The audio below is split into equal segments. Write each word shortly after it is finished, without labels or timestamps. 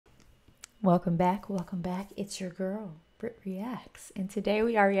Welcome back. Welcome back. It's your girl, Britt Reacts. And today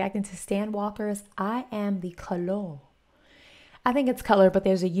we are reacting to Stan Walker's I Am the Color. I think it's color, but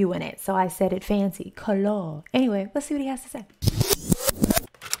there's a U in it. So I said it fancy. Color. Anyway, let's see what he has to say.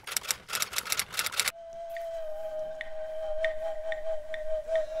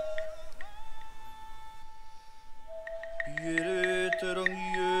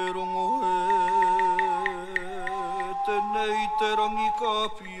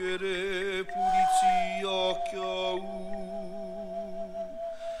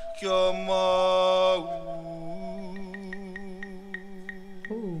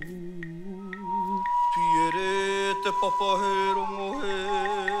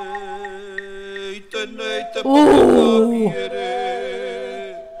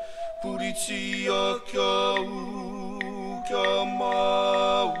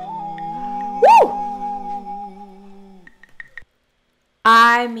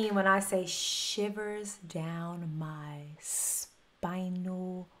 I mean, when I say shivers down my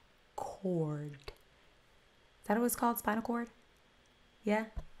spinal cord. Is that what it's called? Spinal cord? Yeah.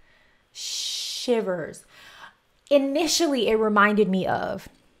 Shivers. Initially, it reminded me of,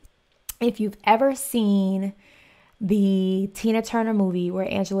 if you've ever seen the Tina Turner movie where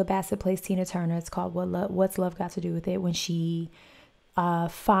Angela Bassett plays Tina Turner, it's called What's Love Got to Do with It, when she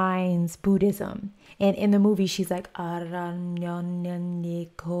finds Buddhism. And in the movie, she's like, I'm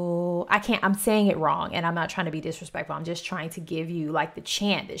saying it wrong, and I'm not trying to be disrespectful. I'm just trying to give you like the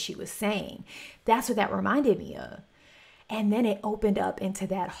chant that she was saying. That's what that reminded me of. And then it opened up into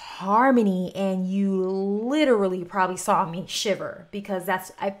that harmony, and you literally probably saw me shiver, because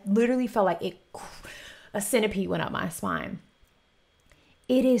I literally felt like a centipede went up my spine.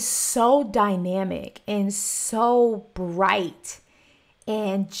 It is so dynamic and so bright,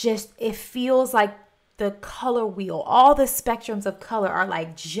 and just, it feels like the color wheel, all the spectrums of color are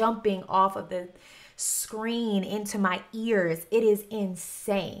like jumping off of the screen into my ears. It is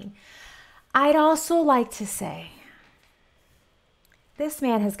insane. I'd also like to say, this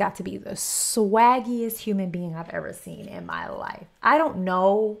man has got to be the swaggiest human being I've ever seen in my life. I don't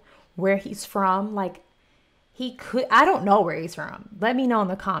know where he's from. I don't know where he's from. Let me know in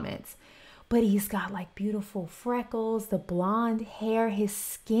the comments. But he's got like beautiful freckles, the blonde hair. His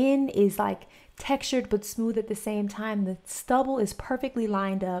skin is like textured but smooth at the same time. The stubble is perfectly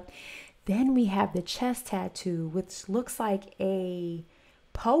lined up. Then we have the chest tattoo, which looks like a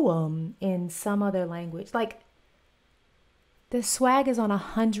poem in some other language. Like, the swag is on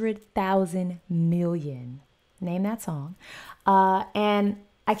 100,000 million. Name that song. And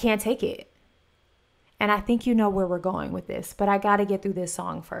I can't take it. And I think you know where we're going with this, but I got to get through this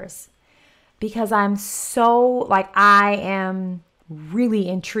song first, because I am really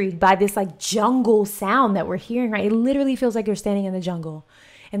intrigued by this like jungle sound that we're hearing, right? It literally feels like you're standing in the jungle,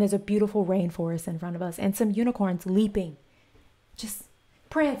 and there's a beautiful rainforest in front of us and some unicorns leaping, just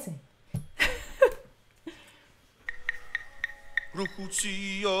prancing. Who's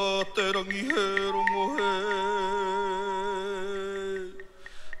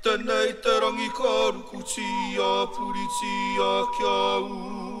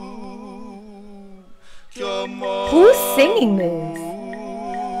singing this?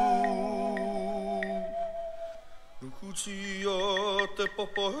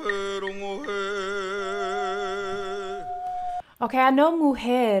 Okay, I know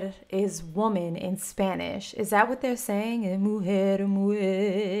mujer is woman in Spanish. Is that what they're saying? Mujer,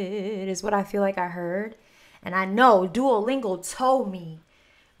 mujer is what I feel like I heard. And I know Duolingo told me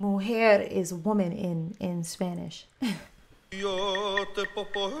mujer is woman in Spanish. This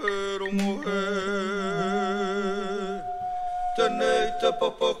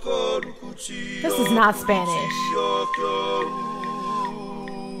is not Spanish.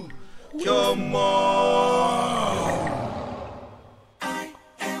 I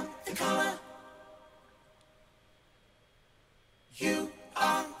am the color. You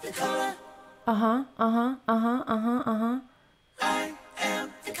are the color. I am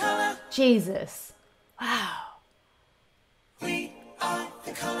the color. Jesus. Wow. We are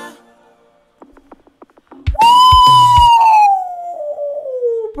the color. Woo!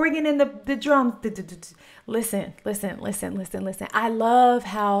 Bringing in the drums. Listen. I love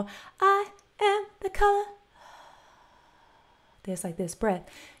how I am the color. There's like this breath.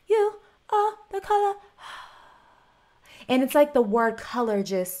 You are the color. And it's like the word color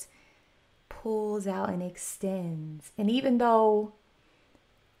just pulls out and extends. And even though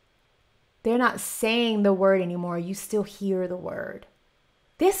they're not saying the word anymore, you still hear the word.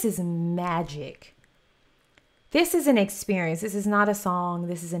 This is magic. This is an experience. This is not a song.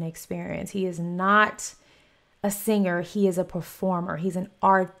 This is an experience. He is not a singer. He is a performer. He's an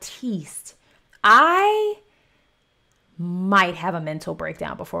artiste. I might have a mental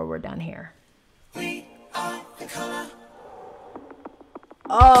breakdown before we're done here. We are the color.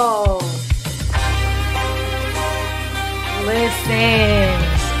 Oh.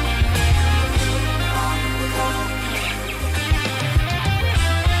 Listen.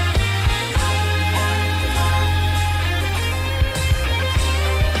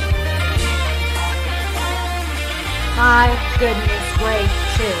 My goodness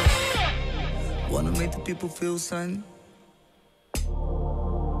gracious. Wanna make the people feel something,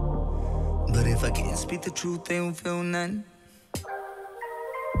 but if I can't speak the truth, they won't feel none.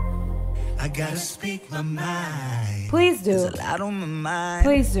 I gotta speak my mind. Please do. There's a lot on my mind.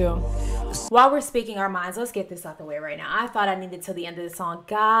 Please do. While we're speaking our minds, let's get this out the way right now. I thought I needed till the end of the song.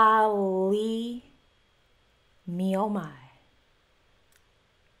 Golly, me oh my.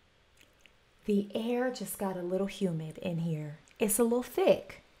 The air just got a little humid in here. It's a little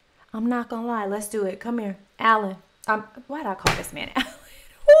thick. I'm not gonna lie. Let's do it. Come here, Alan. Why'd I call this man Alan?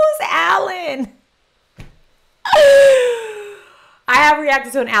 Who's Alan? I have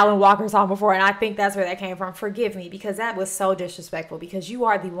reacted to an Alan Walker song before, and I think that's where that came from. Forgive me, because that was so disrespectful, because you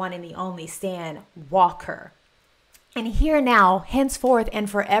are the one and the only Stan Walker. And here now, henceforth and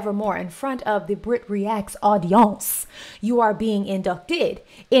forevermore, in front of the BrittReacts audience, you are being inducted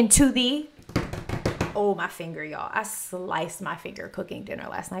into the... Oh, my finger, y'all. I sliced my finger cooking dinner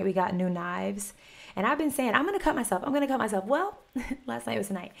last night. We got new knives. And I've been saying, I'm going to cut myself. I'm going to cut myself. Well, last night was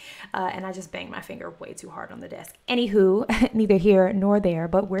tonight. And I just banged my finger way too hard on the desk. Anywho, neither here nor there,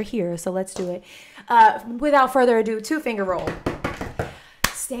 but we're here. So let's do it. Without further ado, 2-finger roll.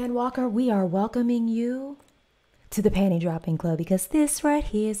 Stan Walker, we are welcoming you to the panty dropping club, because this right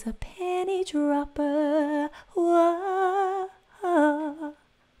here is a panty dropper. Whoa, whoa,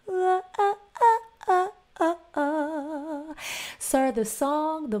 whoa, Sir, the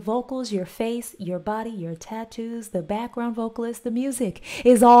song, the vocals, your face, your body, your tattoos, the background vocalist, the music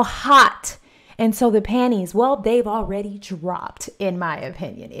is all hot. And so the panties, well, they've already dropped, in my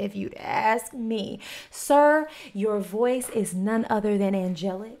opinion, if you'd ask me. Sir, your voice is none other than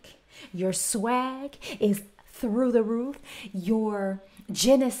angelic. Your swag is through the roof. Your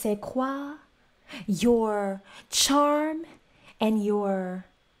je ne sais quoi, your charm, and your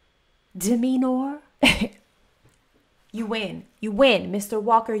demeanor. You win. You win, Mr.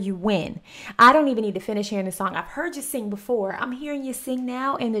 Walker, you win. I don't even need to finish hearing the song. I've heard you sing before. I'm hearing you sing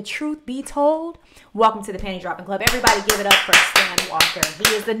now, and the truth be told, welcome to the Panty Dropping Club. Everybody give it up for Stan Walker.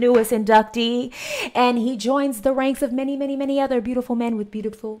 He is the newest inductee, and he joins the ranks of many, many, many other beautiful men with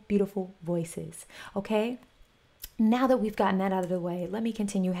beautiful, beautiful voices. Okay? Now that we've gotten that out of the way, let me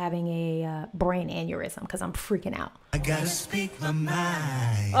continue having a brain aneurysm, because I'm freaking out. I gotta speak my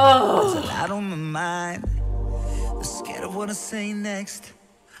mind. Oh. There's a lot on my mind. I'm scared of what I say next.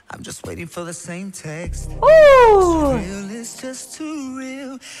 I'm just waiting for the same text. Ooh. It's real, it's just too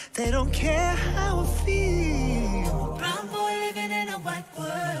real. They don't care how I feel. Brown boy living in a white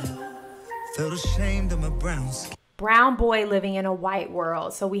world. Felt ashamed of my brown skin. Brown boy living in a white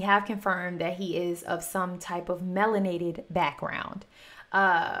world. So we have confirmed that he is of some type of melanated background.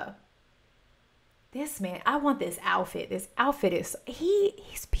 This man, I want this outfit. This outfit is,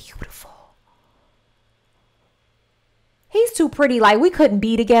 he's beautiful. He's too pretty. Like, we couldn't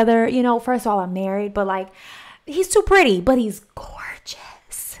be together. You know, first of all, I'm married, but like, he's too pretty, but he's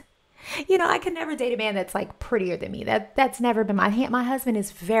gorgeous. You know, I could never date a man that's like prettier than me. That's never been my husband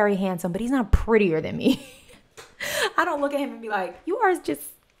is very handsome, but he's not prettier than me. I don't look at him and be like, you are just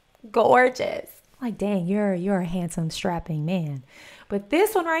gorgeous. Like, dang, you're a handsome, strapping man. But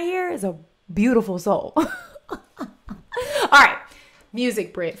this one right here is a beautiful soul. All right.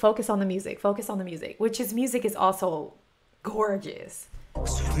 Music, Britt. Focus on the music. Focus on the music. Music is also gorgeous.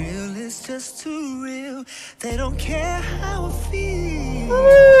 It's real, it's just too real. They don't care how I feel.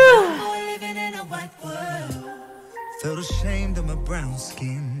 Boy living in a white world. Felt ashamed of my brown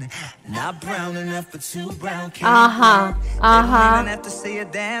skin. Not brown enough, but too brown. They don't even have to say a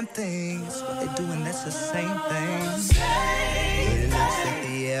damn thing. That's what they do, and that's the same thing. It looks like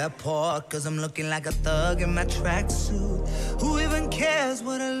the airport, cause I'm looking like a thug in my tracksuit. Who even cares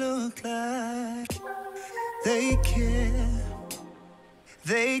what I look like? They care.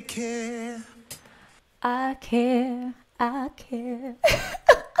 They care. I care. I care.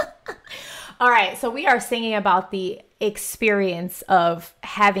 All right, so we are singing about the experience of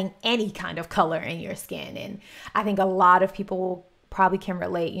having any kind of color in your skin. And I think a lot of people probably can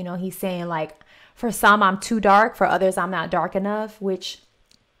relate. You know, he's saying like, for some, I'm too dark. For others, I'm not dark enough, which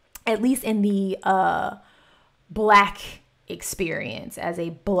at least in the black experience, as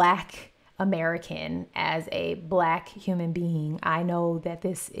a black American, as a Black human being, I know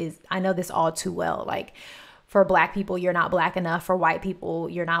this all too well. Like, for Black people, you're not Black enough. For white people,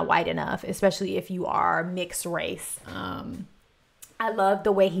 you're not white enough, especially if you are mixed race. I love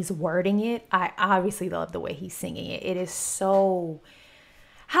the way he's wording it. I obviously love the way he's singing it. It is so...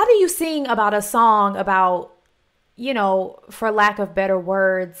 How do you sing about a song about, you know, for lack of better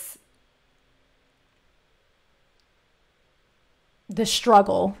words, the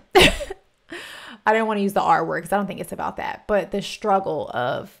struggle? I didn't want to use the R word because I don't think it's about that, but the struggle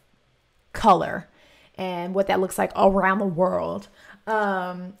of color and what that looks like around the world,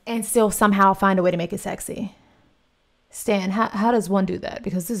 and still somehow find a way to make it sexy. Stan, how does one do that?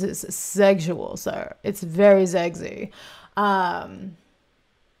 Because this is sexual, sir. It's very sexy.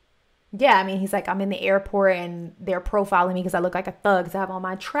 Yeah, I mean, he's like, I'm in the airport and they're profiling me because I look like a thug because I have on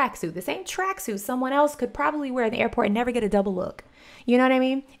my tracksuit. The same tracksuit someone else could probably wear in the airport and never get a double look. You know what I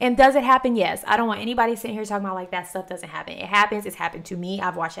mean? And does it happen? Yes. I don't want anybody sitting here talking about like that stuff doesn't happen. It happens. It's happened to me.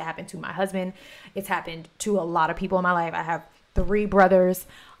 I've watched it happen to my husband. It's happened to a lot of people in my life. I have 3 brothers,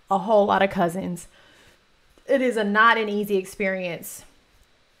 a whole lot of cousins. It is not an easy experience.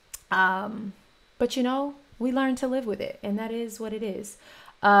 But you know, we learn to live with it, and that is what it is.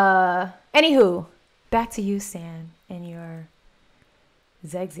 Anywho, back to you, Stan, and your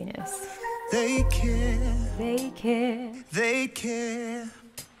zegziness. They care. They care. They care.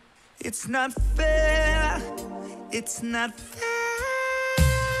 It's not fair. It's not fair.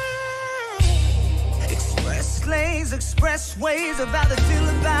 Express lanes, expressways about the deal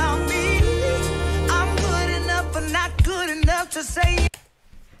about me. I'm good enough, but not good enough to say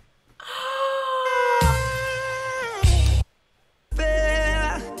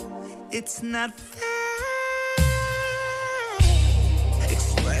fair. It's not fair.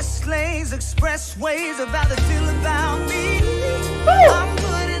 Express lanes, expressways about the deal about me. I'm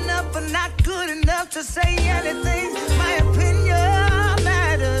good enough, but not good enough to say anything. My opinion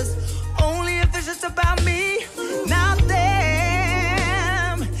matters only if it's just about me. Now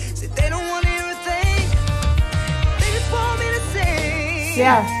them, say they don't want to hear a thing. They just want me to sing.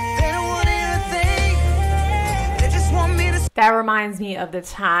 Yeah. They don't want to hear a thing. They just want me to. That reminds me of the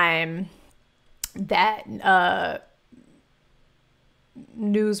time that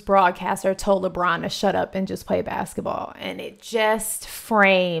news broadcaster told LeBron to shut up and just play basketball. And it just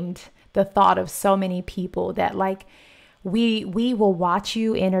framed the thought of so many people that like, we will watch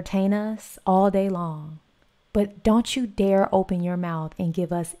you entertain us all day long, but don't you dare open your mouth and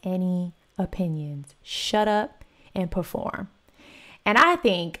give us any opinions. Shut up and perform. And I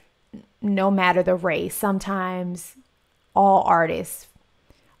think no matter the race, sometimes all artists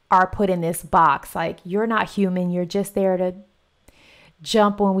are put in this box. Like, you're not human. You're just there to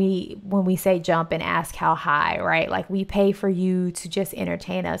jump when we say jump and ask how high, right? Like, we pay for you to just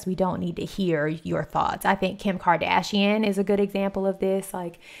entertain us. We don't need to hear your thoughts. I think Kim Kardashian is a good example of this.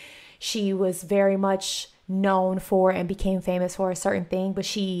 Like, she was very much known for and became famous for a certain thing, but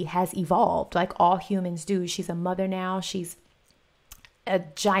she has evolved like all humans do. She's a mother now. She's a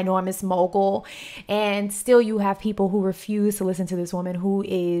ginormous mogul, and still you have people who refuse to listen to this woman who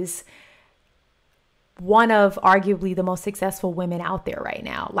is one of arguably the most successful women out there right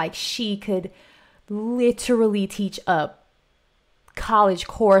now. Like, she could literally teach a college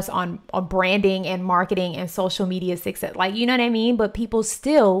course on branding and marketing and social media success. Like, you know what I mean? But people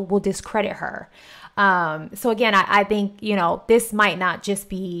still will discredit her. So again, I think, you know, this might not just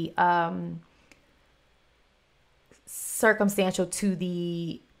be circumstantial to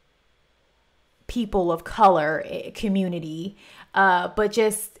the people of color community, but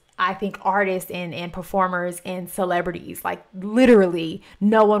just, I think artists and performers and celebrities, like literally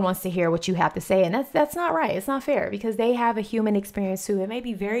no one wants to hear what you have to say. And that's not right. It's not fair, because they have a human experience too. It may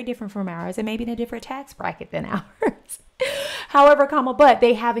be very different from ours. It may be in a different tax bracket than ours. However, but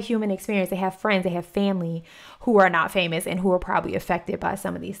they have a human experience. They have friends, they have family who are not famous and who are probably affected by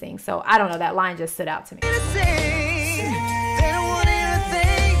some of these things. So I don't know, that line just stood out to me. They don't want to hear a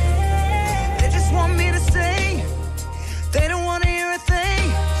thing. They just want me to sing. They don't want to hear a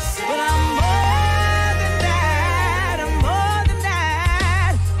thing. But I'm more than that. I'm more than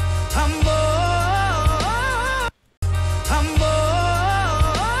that. I'm more. I'm more.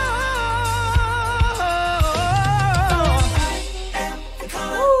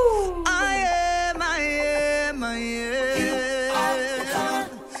 I am.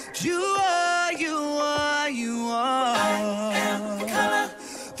 You are.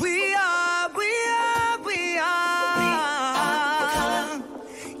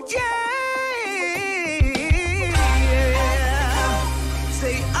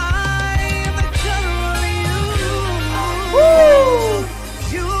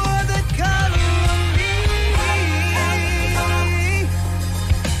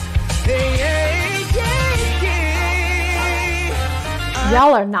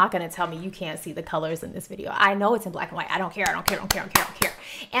 Y'all are not going to tell me you can't see the colors in this video. I know it's in black and white. I don't care. I don't care. I don't care. I don't care. I don't care.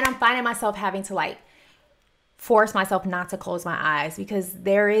 And I'm finding myself having to like force myself not to close my eyes because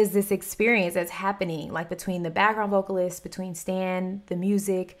there is this experience that's happening like between the background vocalist, between Stan, the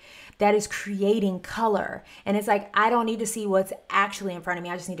music that is creating color. And it's like, I don't need to see what's actually in front of me.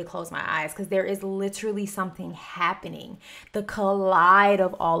 I just need to close my eyes because there is literally something happening. The collide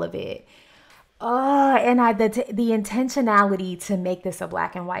of all of it. And the intentionality to make this a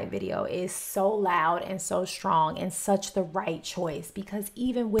black and white video is so loud and so strong and such the right choice because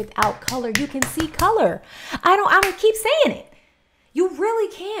even without color, you can see color. I'm gonna keep saying it. You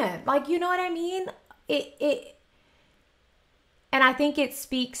really can. Like, you know what I mean? And I think it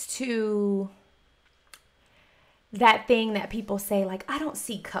speaks to that thing that people say, like, I don't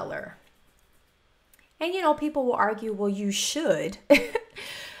see color. And, you know, people will argue, well, you should,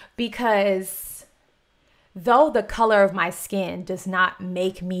 because though the color of my skin does not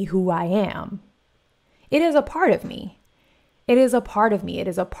make me who I am, it is a part of me. It is a part of me. It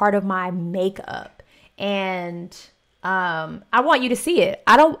is a part of my makeup. And I want you to see it.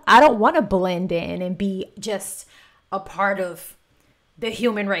 I don't want to blend in and be just a part of the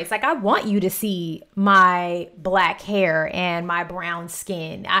human race. Like, I want you to see my black hair and my brown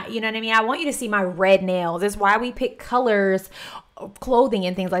skin. You know what I mean? I want you to see my red nails. That's why we pick colors, clothing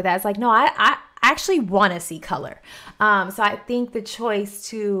and things like that. It's like, no, I actually want to see color. So I think the choice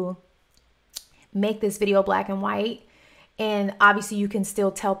to make this video black and white, and obviously you can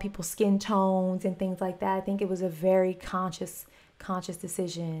still tell people's skin tones and things like that. I think it was a very conscious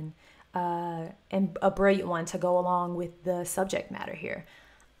decision, and a brilliant one to go along with the subject matter here.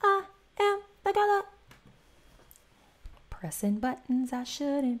 I am the color. Pressing buttons I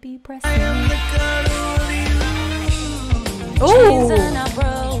shouldn't be pressing. I am the color. Ooh.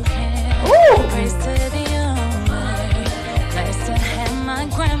 Ooh. Praise to the only. Nice to have my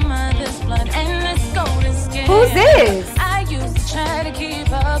grandmother's blood and this golden skin. Who's this? I used to try to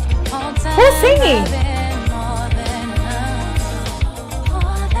keep up all time. Who's singing?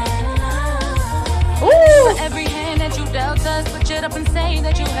 Ooh. For every hand that you dealt us, switch it up and say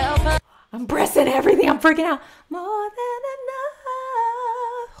that you help us. I'm pressing everything. I'm freaking out. More than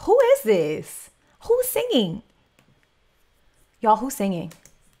enough. Who is this? Who's singing? Y'all, who's singing?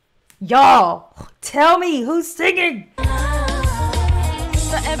 Y'all, tell me who's singing.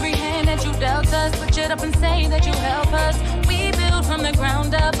 For every hand that you dealt us, switch it up and say that you help us. We build from the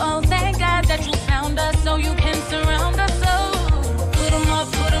ground up. Oh, thank God that you found us so you can surround us. So put them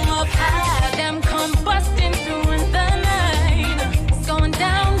up high. Them come busting through in the night. It's going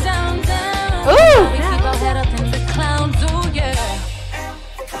down, down, down. Ooh. We keep our head up in the clouds. Ooh, yeah.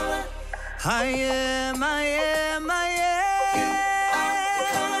 I am.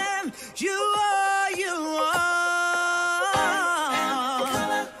 You are.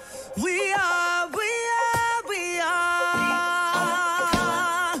 We are.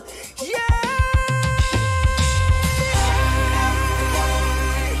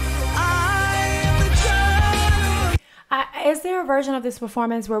 Yeah. Is there a version of this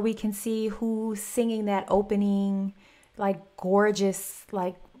performance where we can see who's singing that opening, like gorgeous,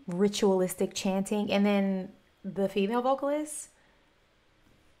 like ritualistic chanting, and then the female vocalist?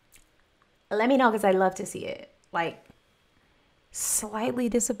 Let me know because I'd love to see it. Like, slightly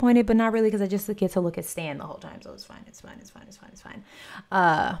disappointed, but not really because I just get to look at Stan the whole time. So it's fine.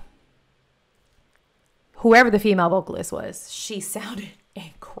 Whoever the female vocalist was, she sounded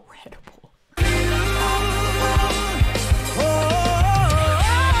incredible.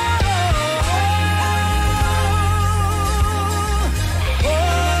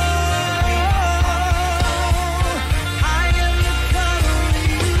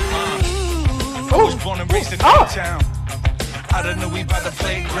 Town. I don't know, we by the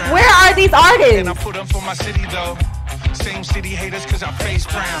playground. Where are these artists? And I put them for my city though. Same city haters cause I face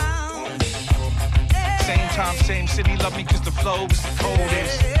brown. Same time, same city love me cause the flow is the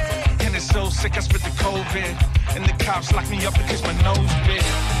coldest. And it's so sick I spit the COVID. And the cops lock me up because my nose big.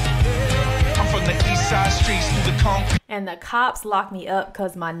 I'm from the east side streets through the concrete. And the cops lock me up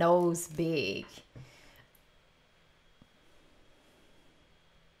cause my nose big.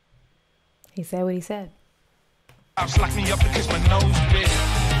 He said what he said. Cops lock me up because my nose big.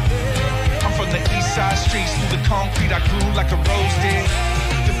 I'm from the east side streets through the concrete. I grew like a rose did.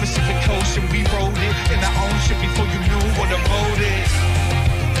 The Pacific Ocean, we rode it. And I owned shit before you knew what a road is.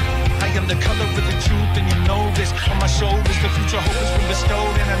 I am the color of the truth and you know this. On my shoulders, the future hope has been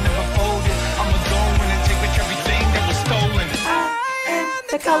bestowed and I never folded. I'ma go in and take back everything that was stolen. I am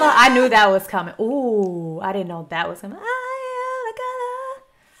the color. I knew that was coming. Ooh, I didn't know that was coming.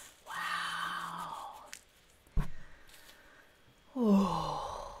 Oh.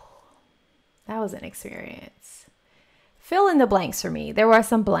 was an experience. Fill in the blanks for me. There were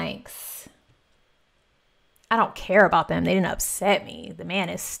some blanks. I don't care about them. They didn't upset me. The man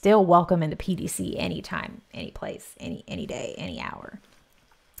is still welcome in the PDC anytime, any place, any day, any hour.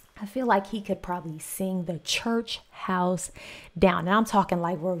 I feel like he could probably sing the church house down. And I'm talking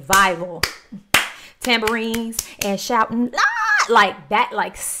like revival. Tambourines and shouting, ah! Like that,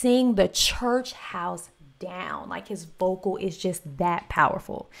 like sing the church house down. Like his vocal is just that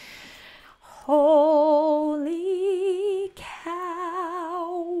powerful. Holy cow.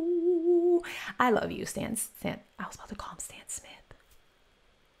 I love you, Stan. I was about to call him Stan Smith.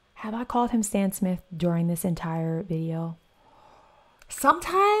 Have I called him Stan Smith during this entire video?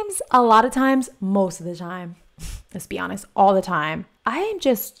 Sometimes, a lot of times, most of the time, let's be honest, all the time, I am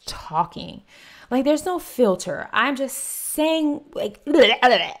just talking. Like there's no filter. I'm just saying like,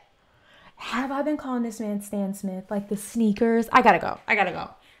 have I been calling this man Stan Smith? Like the sneakers? I gotta go.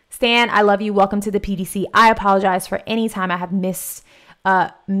 Stan, I love you. Welcome to the PDC. I apologize for any time I have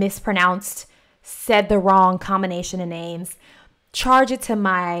mispronounced, said the wrong combination of names. Charge it to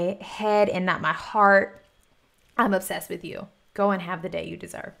my head and not my heart. I'm obsessed with you. Go and have the day you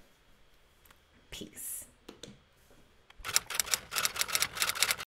deserve. Peace.